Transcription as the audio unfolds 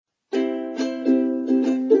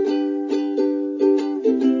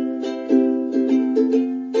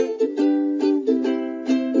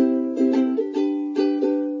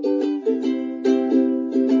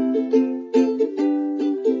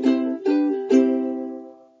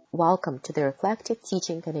Welcome to the Reflective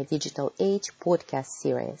Teaching in a Digital Age podcast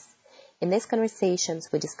series. In these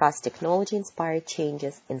conversations, we discuss technology-inspired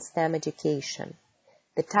changes in STEM education.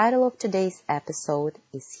 The title of today's episode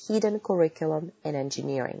is Hidden Curriculum in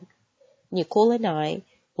Engineering. Nicole and I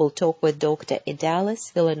will talk with Dr.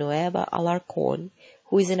 Idalis Villanueva Alarcón,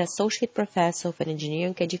 who is an associate professor of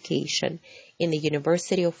engineering education in the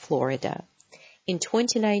University of Florida. In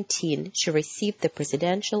 2019, she received the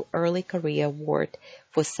Presidential Early Career Award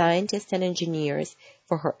for Scientists and Engineers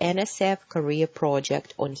for her NSF Career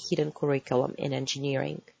Project on Hidden Curriculum in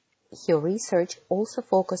Engineering. Her research also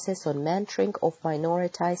focuses on mentoring of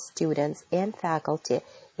minoritized students and faculty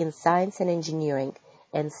in science and engineering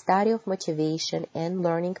and study of motivation and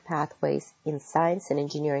learning pathways in science and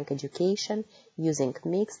engineering education using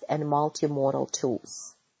mixed and multimodal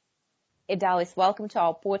tools. Idalis, welcome to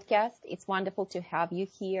our podcast. It's wonderful to have you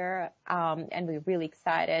here, and we're really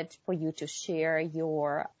excited for you to share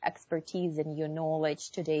your expertise and your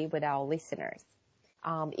knowledge today with our listeners.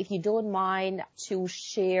 If you don't mind to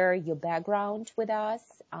share your background with us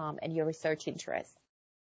and your research interests.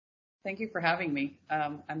 Thank you for having me.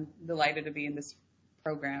 I'm delighted to be in this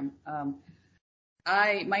program.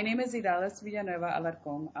 My name is Idalis Villanueva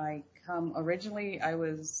Alarcón. I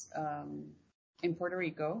was in Puerto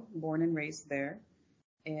Rico, born and raised there,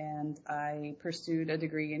 and I pursued a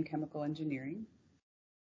degree in chemical engineering.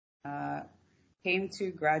 Came to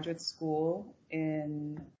graduate school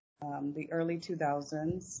in the early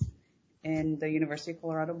 2000s in the University of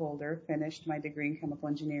Colorado Boulder, finished my degree in chemical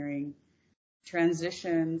engineering,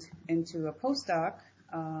 transitioned into a postdoc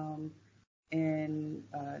in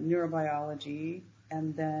neurobiology,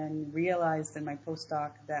 and then realized in my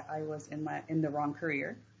postdoc that I was in the wrong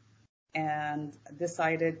career, and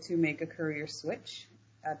decided to make a career switch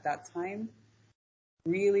at that time.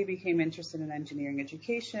 Really became interested in engineering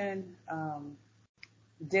education.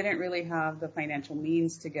 Didn't really have the financial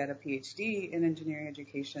means to get a PhD in engineering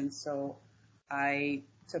education, so I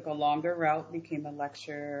took a longer route, became a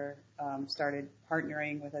lecturer, started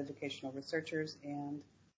partnering with educational researchers, and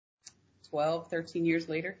 13 years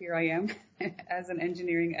later, here I am as an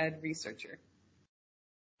engineering ed researcher.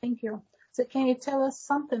 Thank you. So can you tell us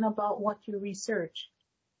something about what you research?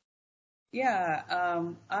 Yeah,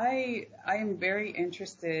 I am very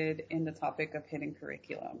interested in the topic of hidden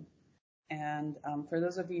curriculum. And for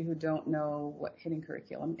those of you who don't know what hidden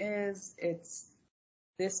curriculum is, it's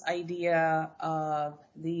this idea of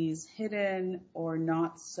these hidden or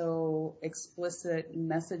not so explicit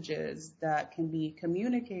messages that can be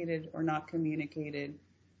communicated or not communicated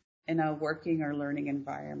in a working or learning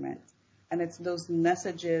environment. And it's those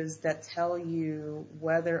messages that tell you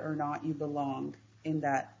whether or not you belong in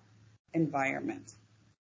that environment.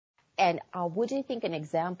 And what do you think an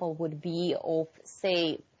example would be of,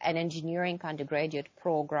 say, an engineering undergraduate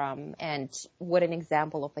program, and what an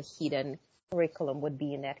example of a hidden curriculum would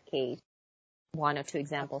be in that case? One or two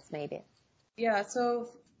examples, maybe. Yeah, so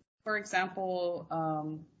for example,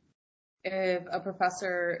 if a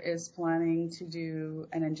professor is planning to do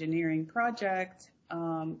an engineering project,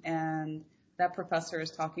 and that professor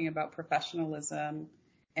is talking about professionalism,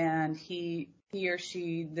 and he or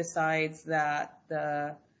she decides that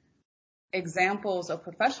the examples of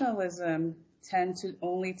professionalism tend to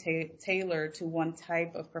only tailor to one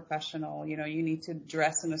type of professional. You know, you need to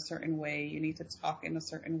dress in a certain way, you need to talk in a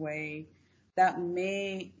certain way. That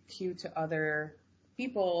may cue to other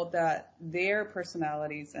people that their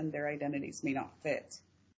personalities and their identities may not fit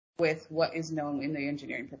with what is known in the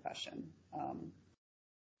engineering profession.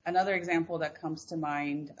 Another example that comes to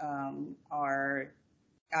mind are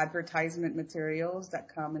advertisement materials that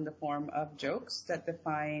come in the form of jokes that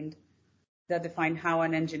define how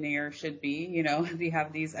an engineer should be. You know, we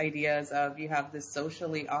have these ideas of you have this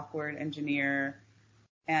socially awkward engineer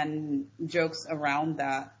and jokes around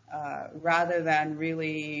that, rather than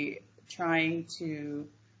really trying to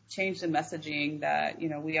change the messaging that, you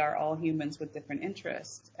know, we are all humans with different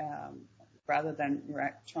interests, rather than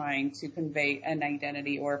trying to convey an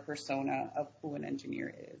identity or a persona of who an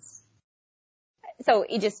engineer is. So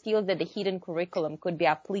it just feels that the hidden curriculum could be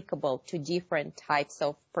applicable to different types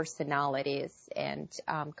of personalities and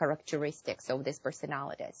characteristics of these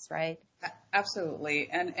personalities, right? Absolutely.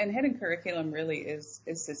 And hidden curriculum really is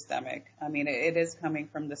systemic. I mean, it is coming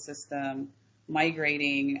from the system,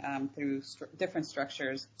 migrating through different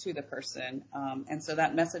structures to the person. And so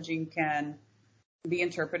that messaging can be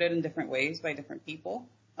interpreted in different ways by different people.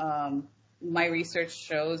 My research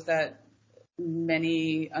shows that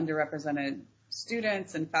many underrepresented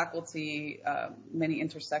students and faculty, many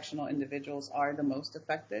intersectional individuals are the most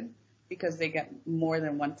affected because they get more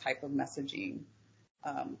than one type of messaging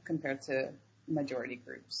compared to majority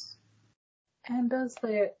groups. And does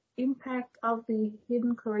the impact of the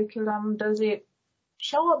hidden curriculum, does it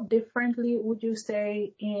show up differently, would you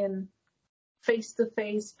say, in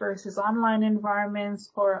face-to-face versus online environments,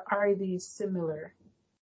 or are these similar?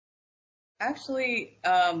 Actually,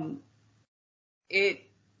 it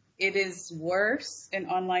is worse in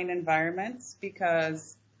online environments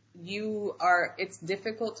because it's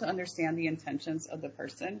difficult to understand the intentions of the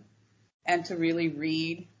person and to really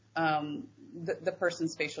read the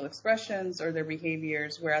person's facial expressions or their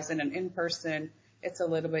behaviors, whereas in an in-person, it's a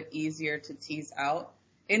little bit easier to tease out.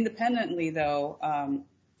 Independently, though,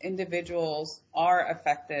 individuals are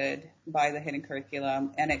affected by the hidden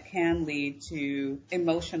curriculum, and it can lead to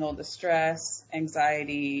emotional distress,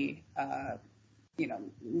 anxiety,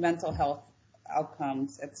 mental health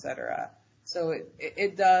outcomes, etc. So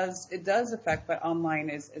it does affect, but online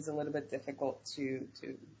is a little bit difficult to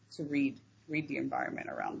read the environment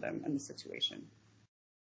around them and the situation.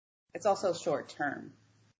 It's also short term,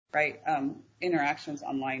 right? Interactions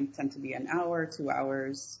online tend to be an hour, 2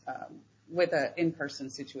 hours. With an in-person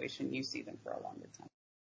situation, you see them for a longer time.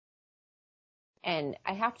 And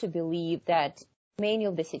I have to believe that many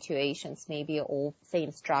of the situations, maybe of, say,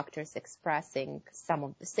 instructors expressing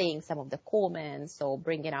saying some of the comments or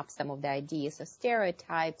bringing up some of the ideas or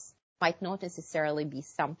stereotypes might not necessarily be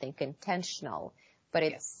something intentional, but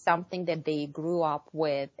it's something that they grew up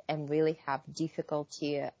with and really have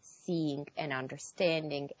difficulty seeing and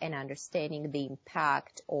understanding the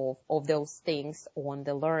impact of those things on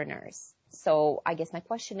the learners. So I guess my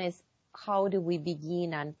question is, how do we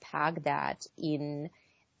begin unpack that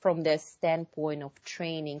from the standpoint of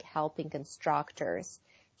training, helping instructors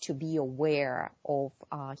to be aware of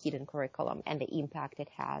hidden curriculum and the impact it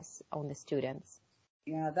has on the students?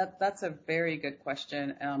 Yeah, that's a very good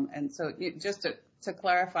question. And so just to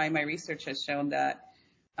clarify, my research has shown that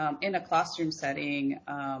in a classroom setting,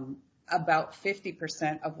 about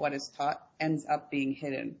 50% of what is taught ends up being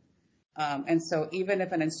hidden. And so even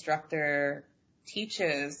if an instructor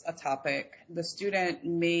teaches a topic, the student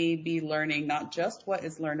may be learning not just what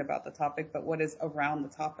is learned about the topic, but what is around the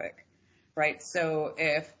topic, right? So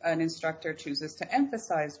if an instructor chooses to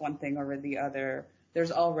emphasize one thing over the other,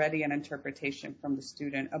 there's already an interpretation from the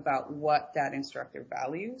student about what that instructor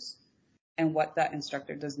values and what that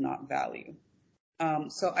instructor does not value.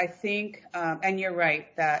 So I think, and you're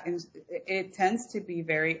right, that it tends to be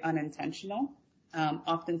very unintentional.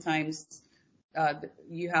 Oftentimes,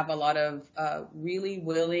 you have a lot of really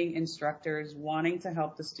willing instructors wanting to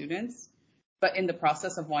help the students, but in the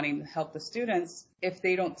process of wanting to help the students, if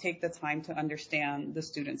they don't take the time to understand the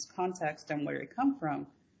student's context and where it come from,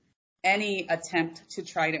 any attempt to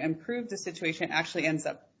try to improve the situation actually ends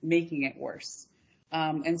up making it worse.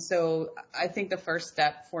 And so I think the first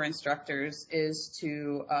step for instructors is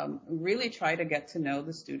to really try to get to know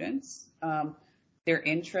the students, their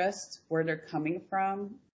interests, where they're coming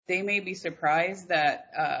from. They may be surprised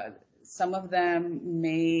that some of them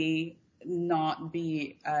may not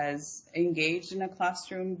be as engaged in a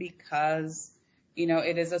classroom because,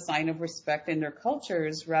 it is a sign of respect in their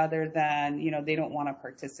cultures rather than, they don't want to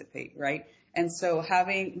participate, right? And so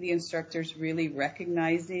having the instructors really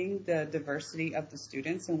recognizing the diversity of the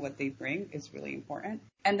students and what they bring is really important.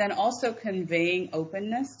 And then also conveying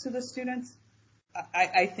openness to the students,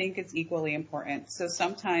 I think it's equally important. So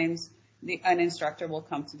sometimes an instructor will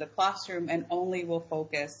come to the classroom and only will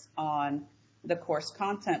focus on the course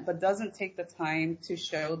content, but doesn't take the time to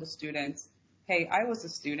show the students, hey, I was a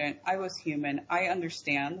student, I was human, I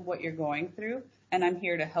understand what you're going through, and I'm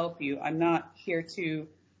here to help you. I'm not here to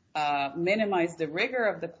minimize the rigor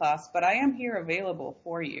of the class, but I am here available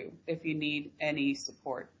for you if you need any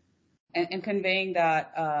support. And conveying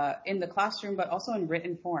that in the classroom, but also in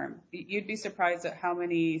written form. You'd be surprised at how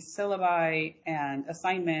many syllabi and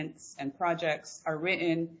assignments and projects are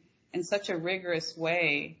written in such a rigorous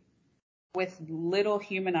way with little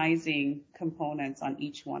humanizing components on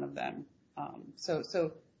each one of them.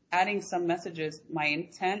 So adding some messages, my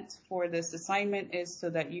intent for this assignment is so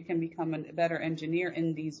that you can become a better engineer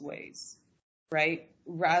in these ways, right?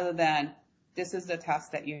 Rather than this is the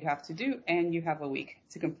task that you have to do and you have a week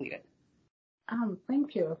to complete it.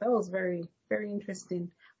 Thank you. That was very, very interesting.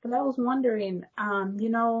 But I was wondering,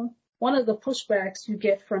 one of the pushbacks you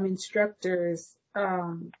get from instructors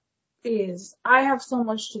is, I have so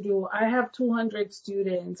much to do. I have 200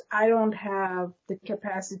 students. I don't have the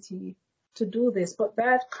capacity to do this. But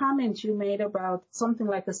that comment you made about something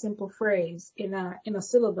like a simple phrase in a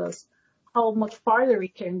syllabus, how much farther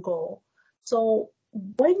it can go. So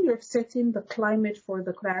when you're setting the climate for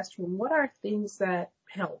the classroom, what are things that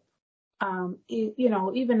help?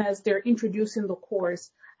 Even as they're introducing the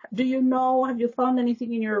course, Do you know, have you found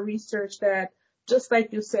anything in your research that, just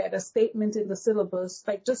like you said, a statement in the syllabus,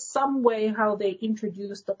 like just some way how they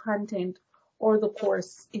introduce the content or the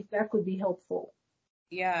course, if that could be helpful?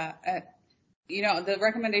 Yeah. The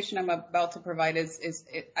recommendation I'm about to provide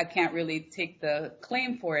I can't really take the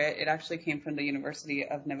claim for it. It actually came from the University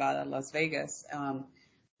of Nevada, Las Vegas.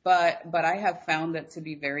 But I have found it to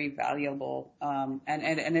be very valuable.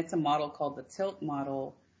 And it's a model called the TILT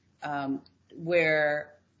model,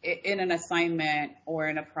 where in an assignment or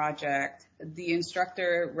in a project, the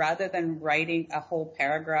instructor, rather than writing a whole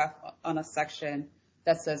paragraph on a section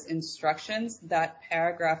that says instructions, that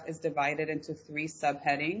paragraph is divided into 3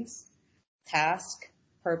 subheadings: task,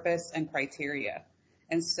 purpose, and criteria.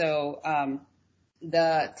 And so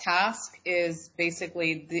the task is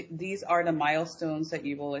basically these are the milestones that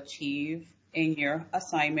you will achieve in your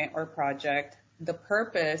assignment or project. The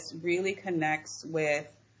purpose really connects with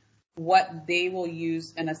what they will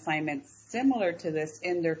use an assignment similar to this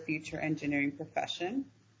in their future engineering profession,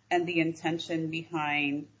 and the intention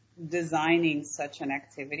behind designing such an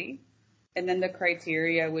activity. And then the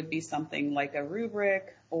criteria would be something like a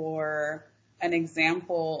rubric or an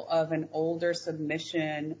example of an older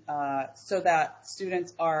submission, so that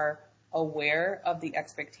students are aware of the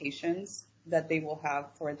expectations that they will have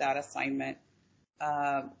for that assignment.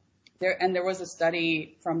 There was a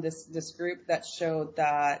study from this group that showed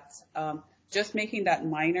that just making that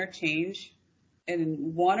minor change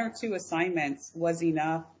in 1 or 2 assignments was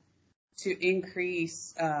enough to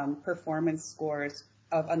increase performance scores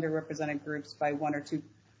of underrepresented groups by 1 or 2,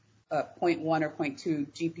 0.1 or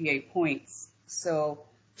 0.2 GPA points. So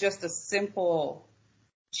just a simple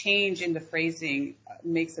change in the phrasing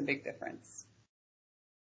makes a big difference.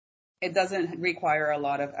 It doesn't require a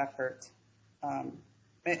lot of effort.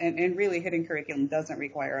 And really hidden curriculum doesn't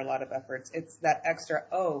require a lot of efforts. It's that extra,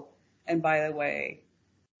 and by the way,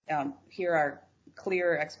 here are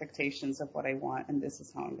clear expectations of what I want, and this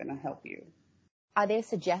is how I'm going to help you. Are there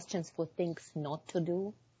suggestions for things not to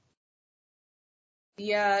do?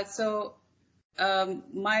 Yeah, so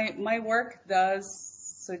my work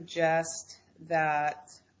does suggest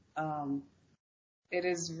that it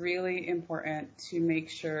is really important to make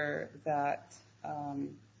sure that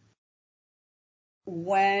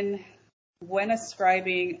when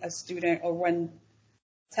ascribing a student, or when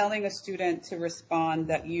telling a student to respond,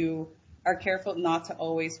 that you are careful not to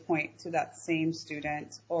always point to that same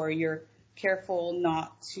student, or you're careful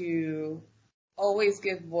not to always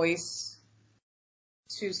give voice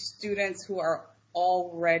to students who are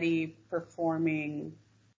already performing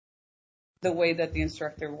the way that the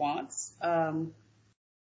instructor wants.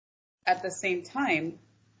 At the same time,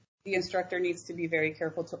 the instructor needs to be very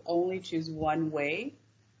careful to only choose one way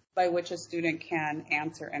by which a student can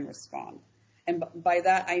answer and respond. And by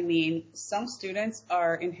that, I mean some students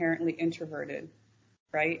are inherently introverted,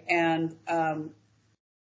 right? And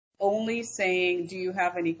only saying, do you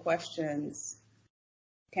have any questions?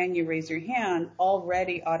 Can you raise your hand?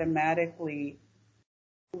 Already automatically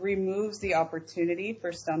removes the opportunity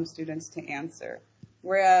for some students to answer.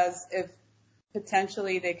 Whereas if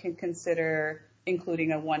potentially they can consider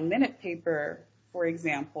including a 1-minute paper, for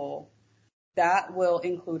example, that will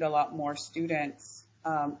include a lot more students,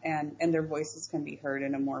 and their voices can be heard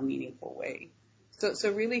in a more meaningful way.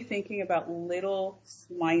 So really thinking about little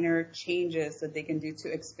minor changes that they can do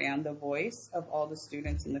to expand the voice of all the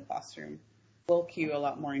students in the classroom will cue a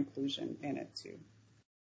lot more inclusion in it too.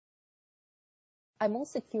 I'm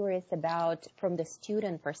also curious about from the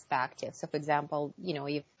student perspective. So, for example,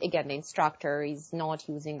 if, again, the instructor is not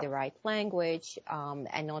using the right language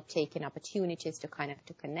and not taking opportunities to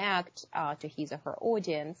connect to his or her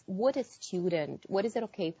audience, what is it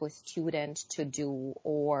okay for a student to do,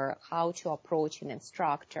 or how to approach an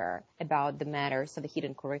instructor about the matters of the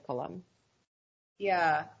hidden curriculum?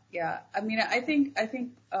 Yeah. I mean, I think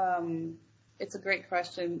it's a great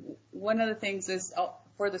question. One of the things is,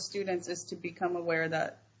 for the students, is to become aware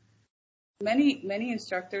that many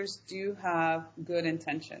instructors do have good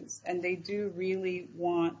intentions, and they do really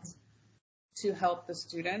want to help the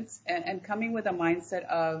students, and coming with a mindset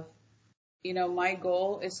of, my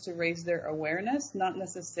goal is to raise their awareness, not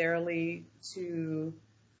necessarily to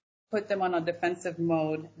put them on a defensive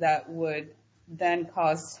mode that would then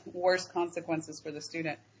cause worse consequences for the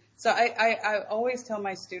student. So I always tell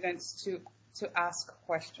my students to ask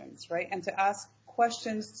questions, right? And to ask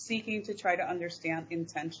questions seeking to try to understand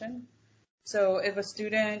intention. So if a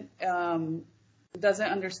student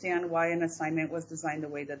doesn't understand why an assignment was designed the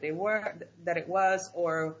way that it was,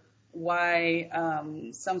 or why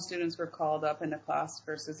some students were called up in the class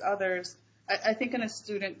versus others, I think a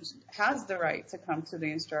student has the right to come to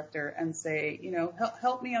the instructor and say,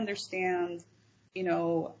 help me understand,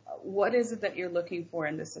 what is it that you're looking for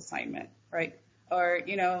in this assignment, right? Or,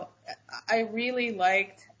 I really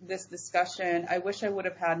liked this discussion. I wish I would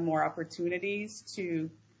have had more opportunities to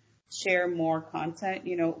share more content.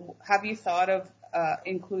 Have you thought of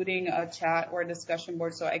including a chat or a discussion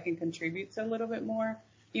board so I can contribute to a little bit more?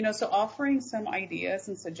 So offering some ideas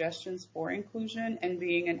and suggestions for inclusion and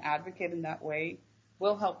being an advocate in that way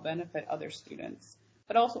will help benefit other students.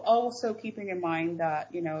 But also keeping in mind that,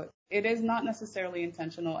 it is not necessarily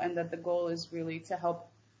intentional and that the goal is really to help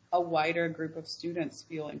a wider group of students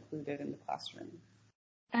feel included in the classroom.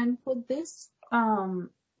 And would this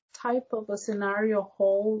type of a scenario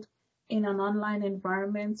hold in an online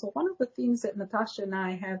environment? So one of the things that Natasha and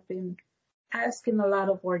I have been asking a lot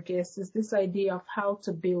of our guests is this idea of how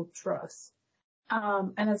to build trust.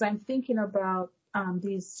 And as I'm thinking about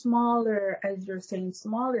these smaller, as you're saying,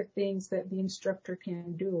 smaller things that the instructor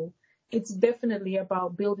can do, it's definitely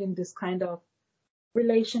about building this kind of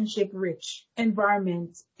relationship-rich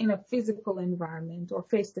environment in a physical environment or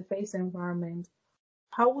face-to-face environment.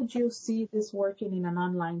 How would you see this working in an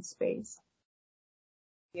online space?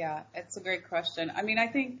 Yeah, it's a great question. I mean, I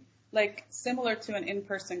think similar to an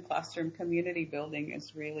in-person classroom, community building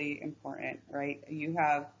is really important, right? You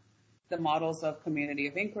have the models of community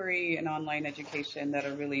of inquiry and online education that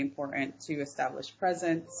are really important to establish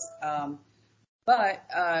presence. But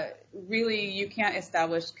really, you can't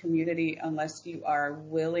establish community unless you are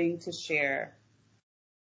willing to share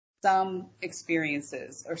some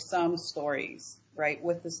experiences or some stories, right,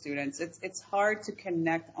 with the students. It's hard to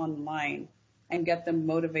connect online and get them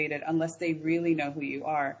motivated unless they really know who you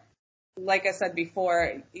are. Like I said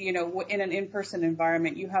before, in an in-person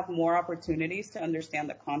environment, you have more opportunities to understand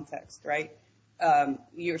the context, right?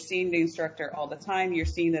 You're seeing the instructor all the time. You're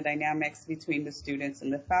seeing the dynamics between the students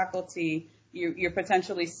and the faculty. You're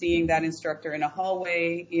potentially seeing that instructor in a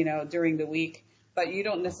hallway, during the week, but you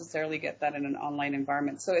don't necessarily get that in an online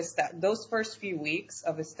environment. So it's those first few weeks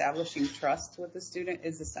of establishing trust with the student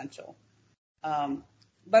is essential.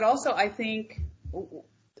 But also, I think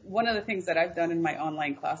one of the things that I've done in my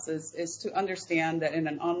online classes is to understand that in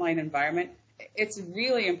an online environment, it's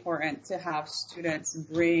really important to have students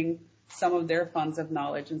bring some of their funds of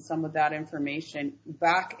knowledge and some of that information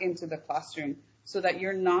back into the classroom so that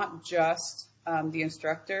you're not just the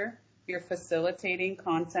instructor, you're facilitating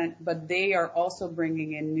content, but they are also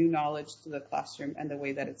bringing in new knowledge to the classroom and the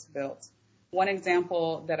way that it's built. One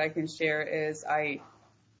example that I can share is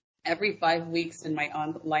every 5 weeks in my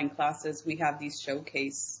online classes, we have these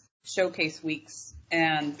showcase weeks.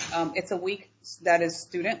 And it's a week that is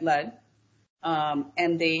student-led,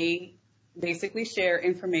 and they basically share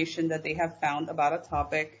information that they have found about a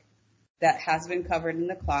topic that has been covered in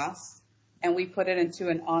the class, and we put it into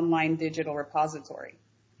an online digital repository.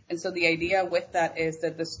 And so the idea with that is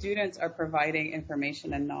that the students are providing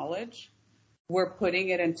information and knowledge. We're putting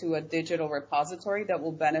it into a digital repository that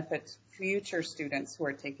will benefit future students who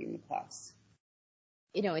are taking the class.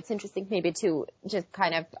 It's interesting maybe to just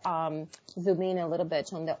kind of zoom in a little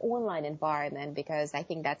bit on the online environment, because I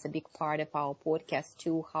think that's a big part of our podcast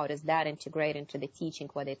too. How does that integrate into the teaching,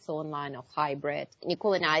 whether it's online or hybrid?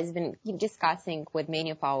 Nicole and I have been discussing with many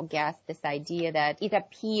of our guests this idea that it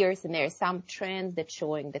appears, and there are some trends that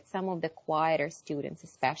showing that some of the quieter students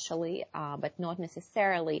especially, but not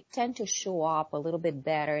necessarily, tend to show up a little bit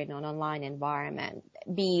better in an online environment,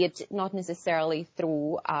 be it not necessarily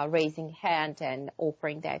through raising hand and offering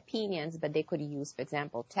their opinions, but they could use, for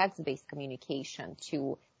example, text-based communication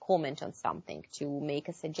to comment on something, to make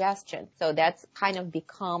a suggestion. So that kind of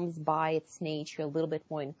becomes by its nature a little bit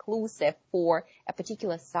more inclusive for a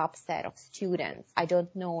particular subset of students. I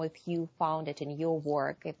don't know if you found it in your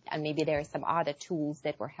work, and maybe there are some other tools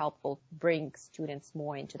that were helpful to bring students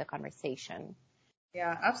more into the conversation.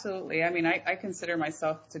 Yeah, absolutely. I mean, I consider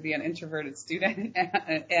myself to be an introverted student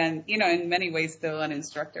and, in many ways still an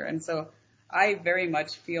instructor. And so I very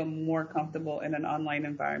much feel more comfortable in an online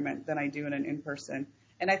environment than I do in an in-person.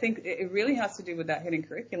 And I think it really has to do with that hidden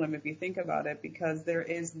curriculum, if you think about it, because there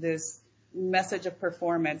is this message of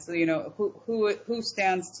performance. So, who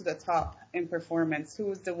stands to the top in performance?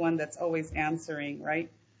 Who is the one that's always answering,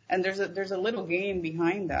 right? And there's a little game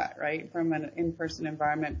behind that, right, from an in-person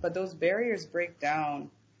environment. But those barriers break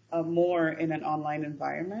down more in an online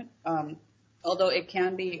environment, although it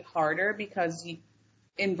can be harder because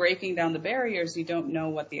in breaking down the barriers, you don't know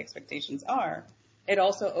what the expectations are. It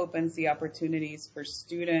also opens the opportunities for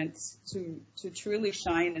students to truly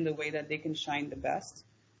shine in the way that they can shine the best.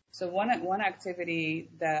 So one activity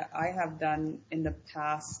that I have done in the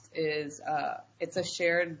past is it's a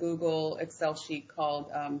shared Google Excel sheet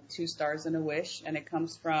called 2 Stars and a Wish, and it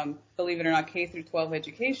comes from, believe it or not, K through 12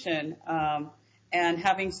 education. And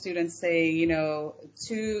having students say,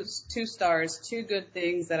 two stars, 2 good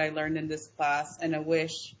things that I learned in this class, and a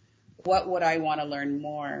wish, what would I want to learn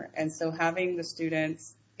more? And so having the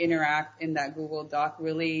students interact in that Google Doc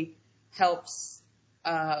really helps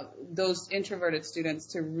those introverted students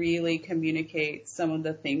to really communicate some of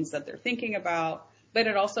the things that they're thinking about, but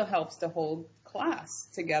it also helps to hold class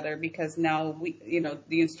together because now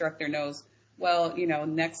the instructor knows, well,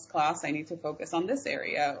 next class I need to focus on this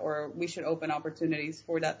area, or we should open opportunities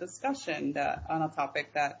for that discussion on a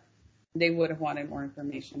topic that they would have wanted more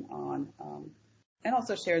information on, and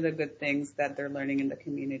also share the good things that they're learning in the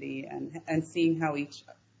community and seeing how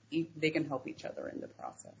they can help each other in the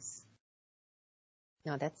process.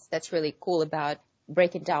 No, that's really cool about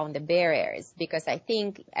breaking down the barriers, because I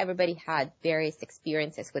think everybody had various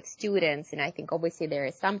experiences with students, and I think obviously there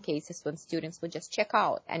are some cases when students would just check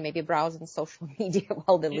out and maybe browse on social media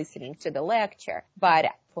while they're listening to the lecture. But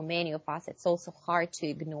for many of us, it's also hard to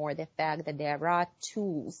ignore the fact that there are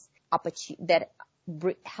tools that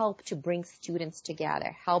help to bring students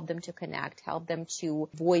together, help them to connect, help them to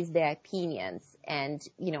voice their opinions. And,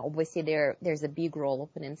 obviously there's a big role of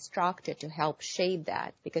an instructor to help shape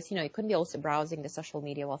that, because, you can be also browsing the social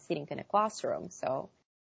media while sitting in a classroom. So.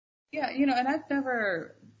 Yeah, and I've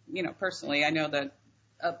never, personally, I know that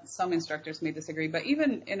some instructors may disagree, but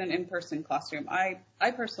even in an in-person classroom,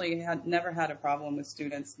 I personally had never had a problem with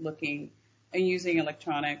students looking and using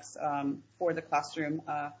electronics for the classroom.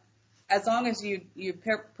 As long as you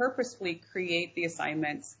purposefully create the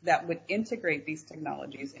assignments that would integrate these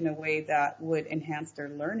technologies in a way that would enhance their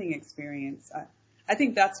learning experience. I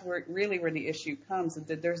think that's where the issue comes, is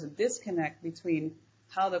that there's a disconnect between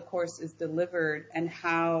how the course is delivered and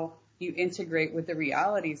how you integrate with the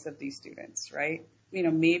realities of these students, right?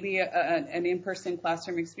 Maybe an in-person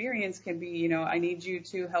classroom experience can be, I need you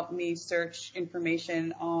to help me search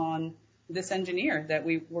information on this engineer that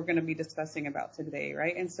we're going to be discussing about today,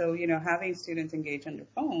 right? And so, having students engage on their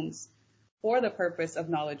phones for the purpose of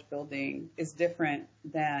knowledge building is different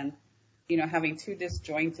than, having 2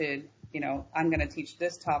 disjointed, I'm going to teach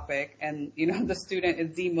this topic, and, the student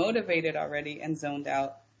is demotivated already and zoned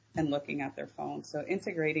out and looking at their phone. So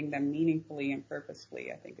integrating them meaningfully and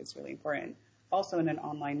purposefully, I think, is really important. Also in an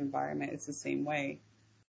online environment, it's the same way.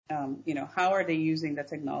 How are they using the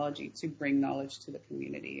technology to bring knowledge to the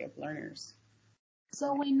community of learners?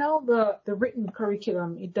 So we know the written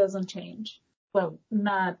curriculum, it doesn't change. Well,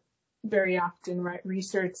 not very often, right?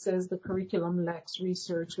 Research says the curriculum lacks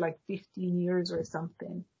research like 15 years or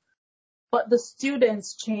something. But the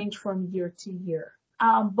students change from year to year.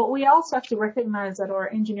 But we also have to recognize that our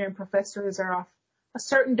engineering professors are of a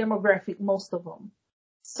certain demographic, most of them.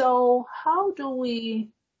 So how do we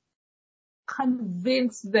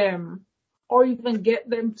convince them or even get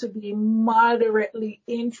them to be moderately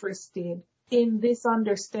interested in this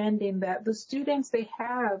understanding that the students they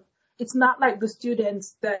have, it's not like the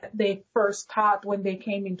students that they first taught when they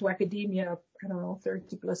came into academia,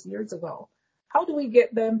 30 plus years ago. How do we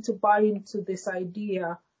get them to buy into this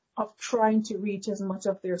idea of trying to reach as much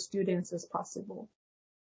of their students as possible?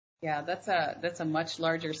 Yeah, that's a much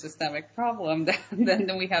larger systemic problem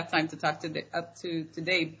than we have time to talk up to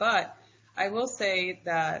today. But I will say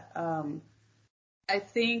that I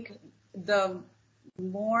think the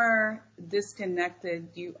more disconnected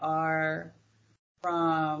you are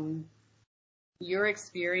from your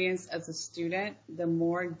experience as a student, the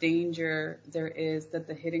more danger there is that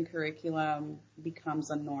the hidden curriculum becomes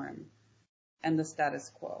a norm and the status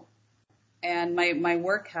quo. And my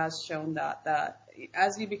work has shown that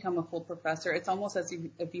as you become a full professor, it's almost as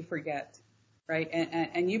if you forget, right?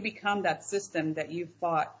 And you become that system that you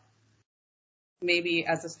fought maybe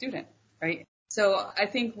as a student, right? So I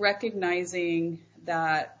think recognizing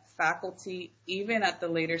that faculty, even at the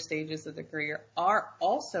later stages of the career, are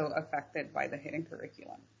also affected by the hidden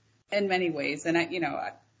curriculum in many ways. And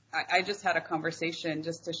I just had a conversation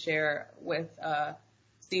just to share with a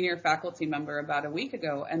senior faculty member about a week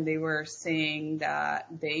ago, and they were saying that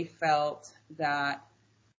they felt that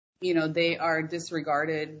they are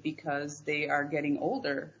disregarded because they are getting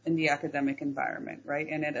older in the academic environment, right?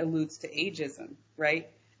 And it alludes to ageism, right?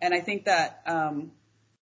 And I think that,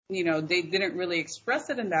 they didn't really express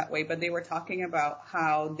it in that way, but they were talking about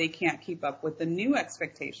how they can't keep up with the new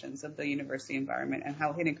expectations of the university environment and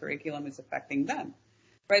how hidden curriculum is affecting them,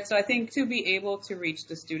 right? So I think to be able to reach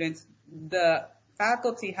the students, the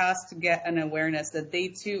faculty has to get an awareness that they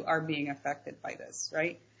too are being affected by this,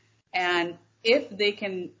 right? And if they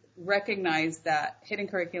can recognize that hidden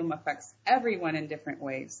curriculum affects everyone in different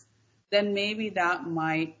ways, then maybe that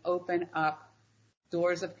might open up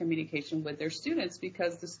doors of communication with their students,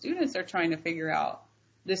 because the students are trying to figure out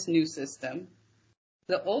this new system.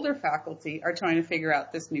 The older faculty are trying to figure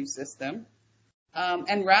out this new system.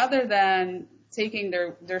 And rather than taking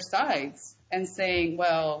their sides and saying,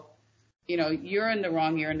 well, you're in the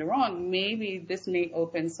wrong, maybe this may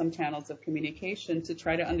open some channels of communication to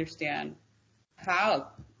try to understand how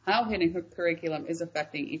hidden curriculum is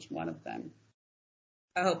affecting each one of them.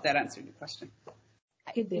 I hope that answered your question.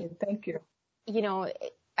 It did. Thank you.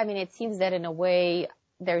 It seems that in a way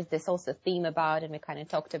there's this also theme about, and we kind of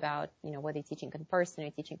talked about, whether you're teaching in person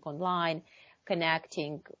or teaching online,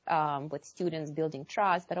 connecting with students, building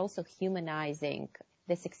trust, but also humanizing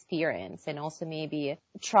this experience, and also maybe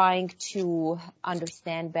trying to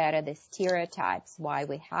understand better the stereotypes, why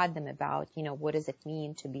we had them about, what does it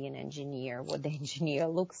mean to be an engineer, what the engineer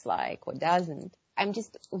looks like or doesn't. I'm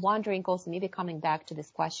just wondering also, maybe coming back to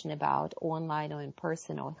this question about online or in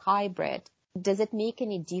person or hybrid, does it make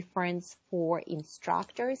any difference for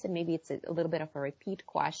instructors? And maybe it's a little bit of a repeat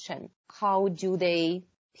question. How do they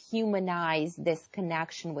humanize this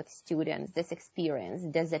connection with students, this experience?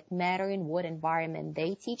 Does it matter in what environment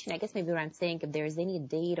they teach? And I guess maybe what I'm saying, if there's any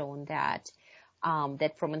data on that,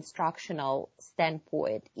 that from instructional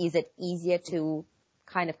standpoint, is it easier to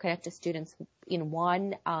kind of connect to students in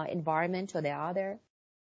one environment or the other?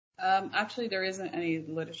 Actually, there isn't any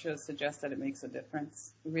literature that suggests that it makes a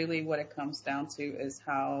difference. Really, what it comes down to is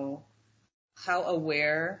how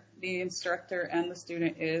aware the instructor and the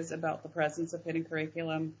student is about the presence of hidden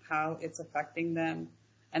curriculum, how it's affecting them,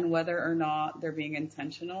 and whether or not they're being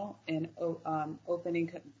intentional in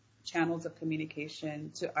opening channels of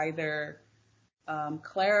communication to either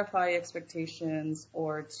clarify expectations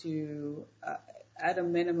or to, at a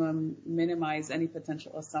minimum, minimize any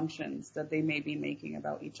potential assumptions that they may be making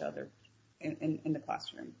about each other in the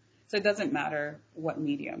classroom. So it doesn't matter what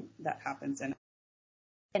medium that happens in.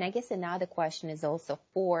 And I guess another question is also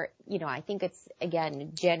for, I think it's,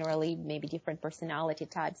 again, generally maybe different personality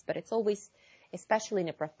types, but it's always, especially in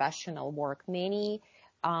a professional work, many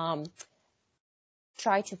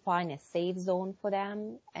try to find a safe zone for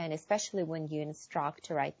them. And especially when you instruct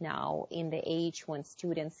right now in the age when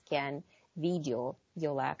students can video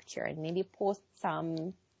your lecture and maybe post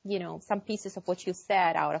some pieces of what you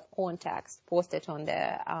said out of context, post it on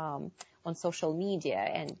the, on social media,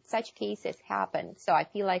 and such cases happen. So I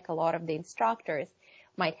feel like a lot of the instructors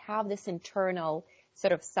might have this internal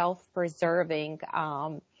sort of self-preserving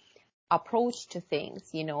approach to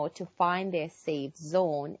things, to find their safe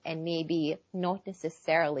zone, and maybe not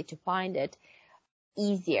necessarily to find it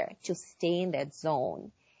easier to stay in that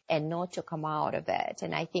zone and not to come out of it.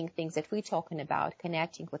 And I think things that we're talking about,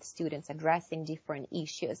 connecting with students, addressing different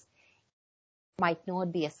issues, might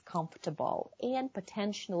not be as comfortable, and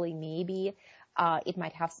potentially maybe it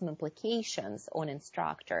might have some implications on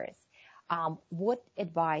instructors. What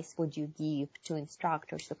advice would you give to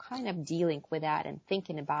instructors who kind of dealing with that and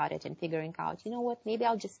thinking about it and figuring out, maybe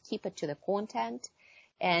I'll just keep it to the content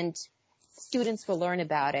and students will learn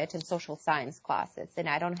about it in social science classes, and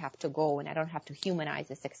I don't have to go and I don't have to humanize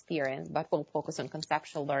this experience, but we'll focus on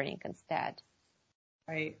conceptual learning instead.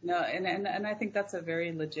 Right. No, and I think that's a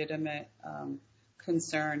very legitimate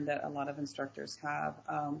concern that a lot of instructors have.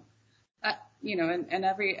 And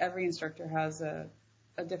every instructor has a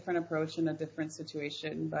different approach in a different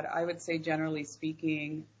situation, but I would say generally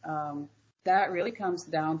speaking, that really comes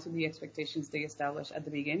down to the expectations they establish at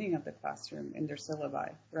the beginning of the classroom in their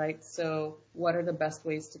syllabi, right? So what are the best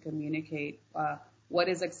ways to communicate? What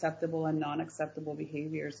is acceptable and non-acceptable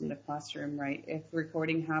behaviors in the classroom, right? If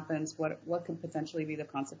recording happens, what could potentially be the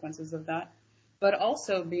consequences of that? But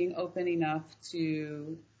also being open enough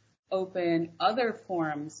to open other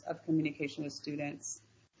forms of communication with students.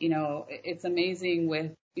 It's amazing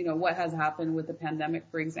with, what has happened with the pandemic,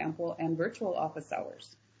 for example, and virtual office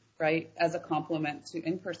hours, right, as a complement to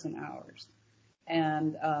in-person hours.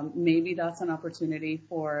 And maybe that's an opportunity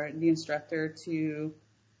for the instructor to,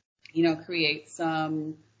 create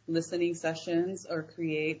some listening sessions or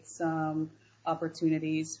create some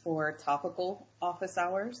opportunities for topical office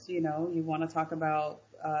hours. You want to talk about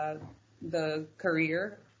the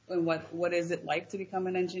career and what is it like to become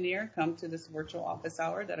an engineer. Come to this virtual office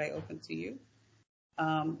hour that I open to you.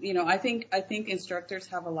 I think instructors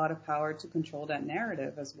have a lot of power to control that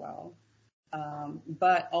narrative as well,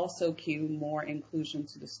 but also cue more inclusion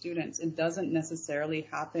to the students. It doesn't necessarily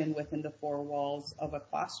happen within the four walls of a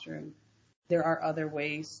classroom. There are other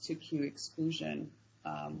ways to cue exclusion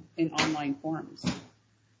in online forums.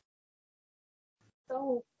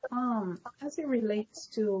 So, as it relates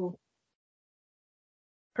to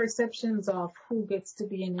perceptions of who gets to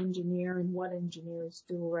be an engineer and what engineers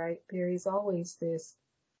do, right? There is always this.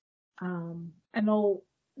 I know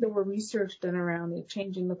there were research done around it,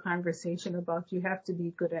 changing the conversation about you have to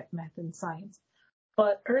be good at math and science.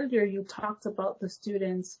 But earlier you talked about the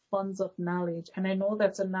students' funds of knowledge, and I know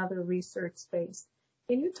that's another research space.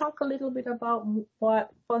 Can you talk a little bit about what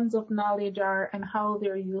funds of knowledge are and how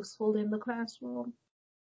they're useful in the classroom?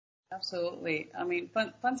 Absolutely. I mean,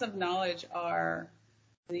 funds of knowledge are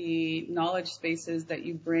the knowledge spaces that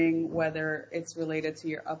you bring, whether it's related to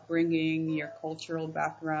your upbringing, your cultural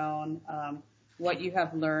background, what you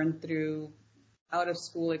have learned through out of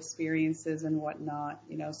school experiences and whatnot.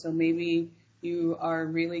 So maybe you are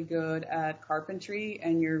really good at carpentry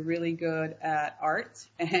and you're really good at art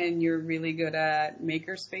and you're really good at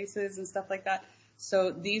maker spaces and stuff like that.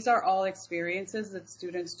 So these are all experiences that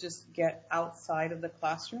students just get outside of the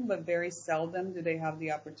classroom, but very seldom do they have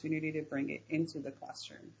the opportunity to bring it into the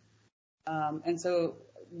classroom. And so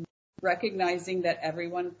recognizing that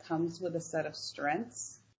everyone comes with a set of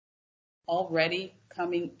strengths already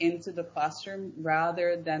coming into the classroom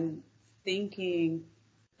rather than thinking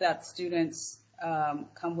that students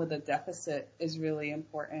come with a deficit is really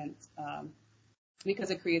important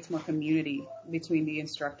because it creates more community between the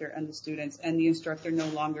instructor and the students. And the instructor no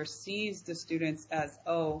longer sees the students as,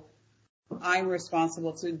 oh, I'm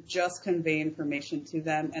responsible to just convey information to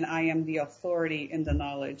them and I am the authority in the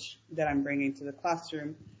knowledge that I'm bringing to the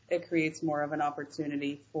classroom. It creates more of an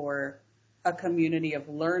opportunity for a community of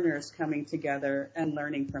learners coming together and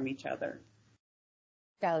learning from each other.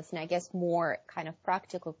 Dallas, and I guess more kind of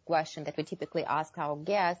practical question that we typically ask our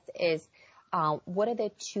guests is, what are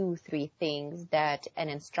the 2-3 things that an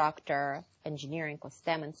instructor, engineering or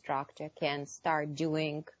STEM instructor, can start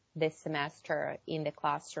doing this semester in the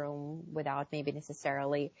classroom without maybe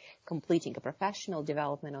necessarily completing a professional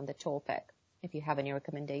development on the topic, if you have any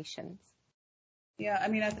recommendations? Yeah, I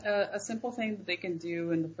mean, a simple thing that they can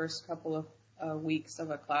do in the first couple of weeks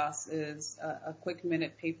of a class is a quick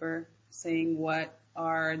minute paper saying what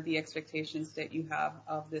are the expectations that you have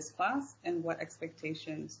of this class and what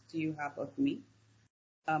expectations do you have of me.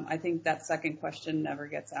 I think that second question never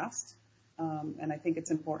gets asked. And I think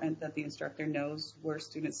it's important that the instructor knows where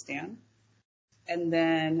students stand. And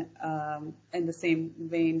then in the same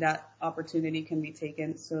vein, that opportunity can be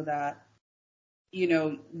taken so that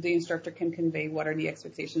the instructor can convey what are the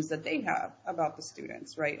expectations that they have about the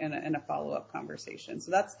students, right, in a follow-up conversation.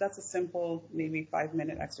 So that's a simple, maybe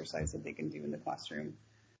 5-minute exercise that they can do in the classroom.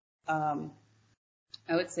 I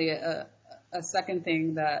would say a second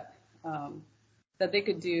thing that they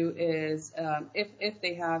could do is if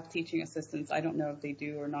they have teaching assistants, I don't know if they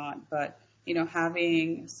do or not, but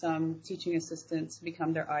having some teaching assistants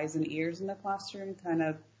become their eyes and ears in the classroom, kind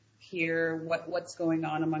of hear what's going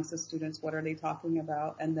on amongst the students, what are they talking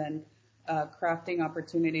about, and then crafting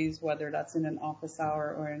opportunities, whether that's in an office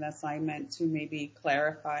hour or an assignment, to maybe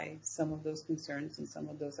clarify some of those concerns and some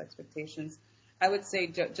of those expectations. I would say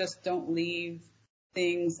just don't leave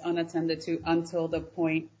things unattended to until the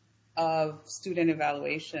point of student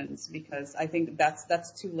evaluations, because I think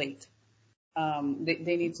that's too late.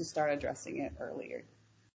 They need to start addressing it earlier.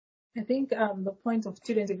 I think the point of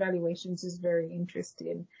student evaluations is very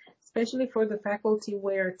interesting, especially for the faculty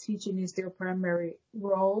where teaching is their primary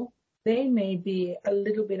role. They may be a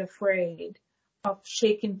little bit afraid of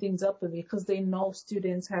shaking things up a bit because they know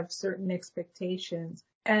students have certain expectations.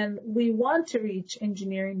 And we want to reach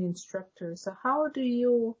engineering instructors. So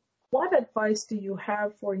what advice do you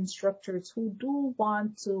have for instructors who do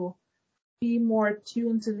want to be more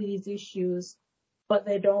attuned to these issues, but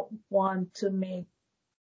they don't want to make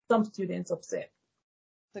some students upset?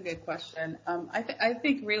 That's a good question. I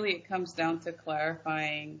think really it comes down to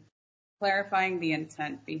clarifying the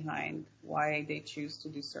intent behind why they choose to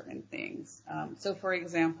do certain things. So for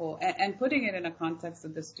example, and putting it in a context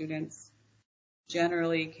that the students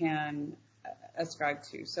generally can ascribe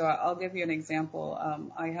to. So I'll give you an example.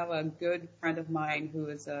 I have a good friend of mine who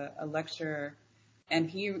is a lecturer, and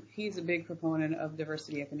he's a big proponent of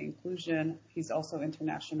diversity, equity, and inclusion. He's also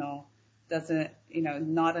international,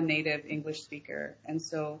 not a native English speaker. And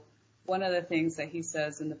so one of the things that he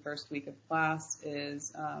says in the first week of class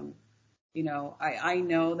is, I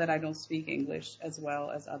know that I don't speak English as well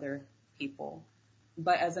as other people,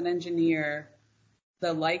 but as an engineer,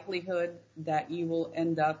 the likelihood that you will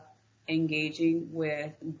end up engaging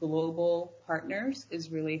with global partners is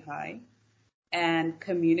really high, and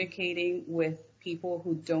communicating with people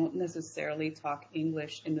who don't necessarily talk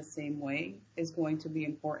English in the same way is going to be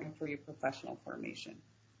important for your professional formation.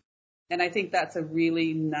 And I think that's a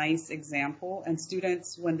really nice example. And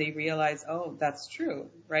students, when they realize, oh, that's true,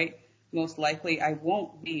 right? Most likely I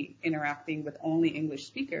won't be interacting with only English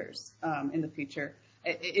speakers in the future.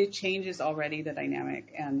 It changes already the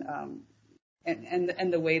dynamic and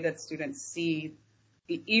the way that students see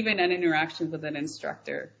even an interaction with an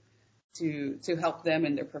instructor to help them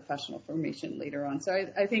in their professional formation later on. So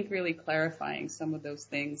I think really clarifying some of those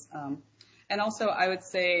things. And also I would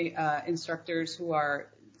say instructors who are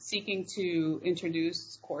seeking to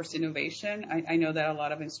introduce course innovation. I know that a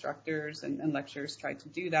lot of instructors and lecturers try to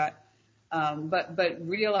do that. But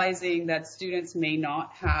realizing that students may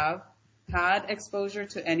not have had exposure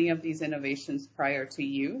to any of these innovations prior to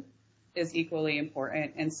you is equally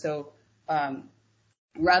important. And so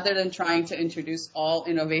rather than trying to introduce all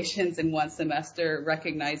innovations in one semester,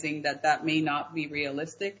 recognizing that that may not be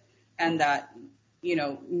realistic and that, you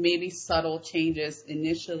know, maybe subtle changes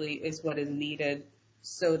initially is what is needed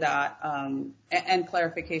so that, and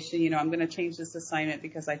clarification, you know, I'm going to change this assignment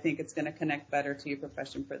because I think it's going to connect better to your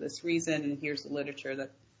profession for this reason, and here's the literature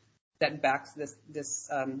that backs this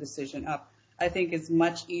decision up. I think it's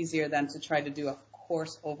much easier than to try to do a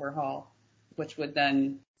course overhaul, which would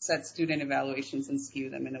then set student evaluations and skew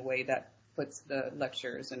them in a way that puts the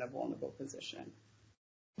lecturers in a vulnerable position.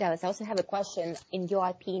 Dallas, I also have a question. In your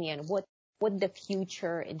opinion, what the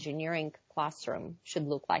future engineering classroom should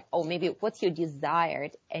look like? Or maybe what's your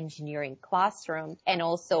desired engineering classroom? And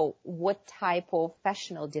also what type of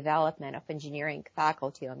professional development of engineering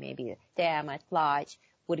faculty or maybe STEM at large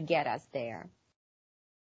would get us there?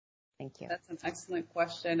 Thank you. That's an excellent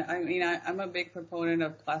question. I mean, I'm a big proponent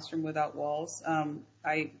of classroom without walls.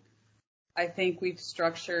 I think we've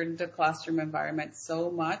structured the classroom environment so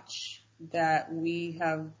much that we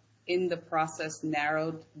have, in the process,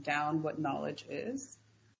 narrowed down what knowledge is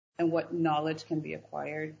and what knowledge can be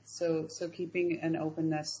acquired. So keeping an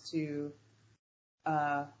openness to,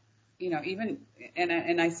 you know, even,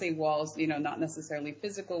 and I say walls, you know, not necessarily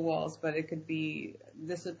physical walls, but it could be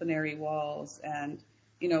disciplinary walls and,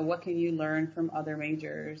 you know, what can you learn from other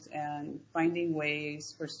majors and finding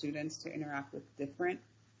ways for students to interact with different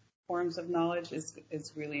forms of knowledge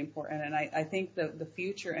is really important. And I think the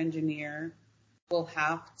future engineer will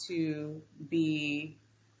have to be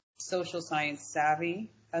social science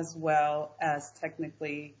savvy as well as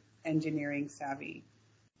technically engineering savvy.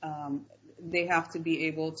 They have to be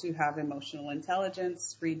able to have emotional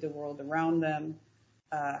intelligence, read the world around them,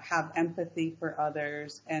 have empathy for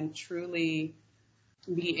others, and truly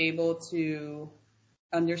be able to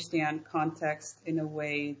understand context in a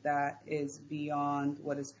way that is beyond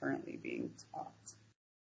what is currently being taught.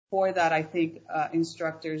 For that, I think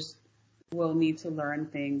instructors will need to learn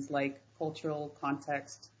things like cultural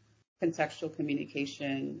context, contextual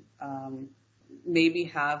communication, maybe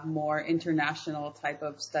have more international type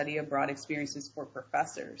of study abroad experiences for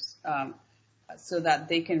professors, so that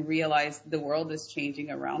they can realize the world is changing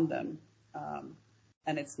around them.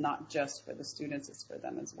 And it's not just for the students, it's for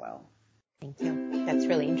them as well. Thank you. That's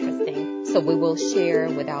really interesting. So we will share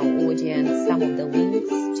with our audience some of the links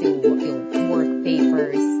to your work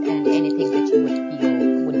papers and anything that you would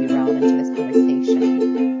feel would be relevant to this conversation.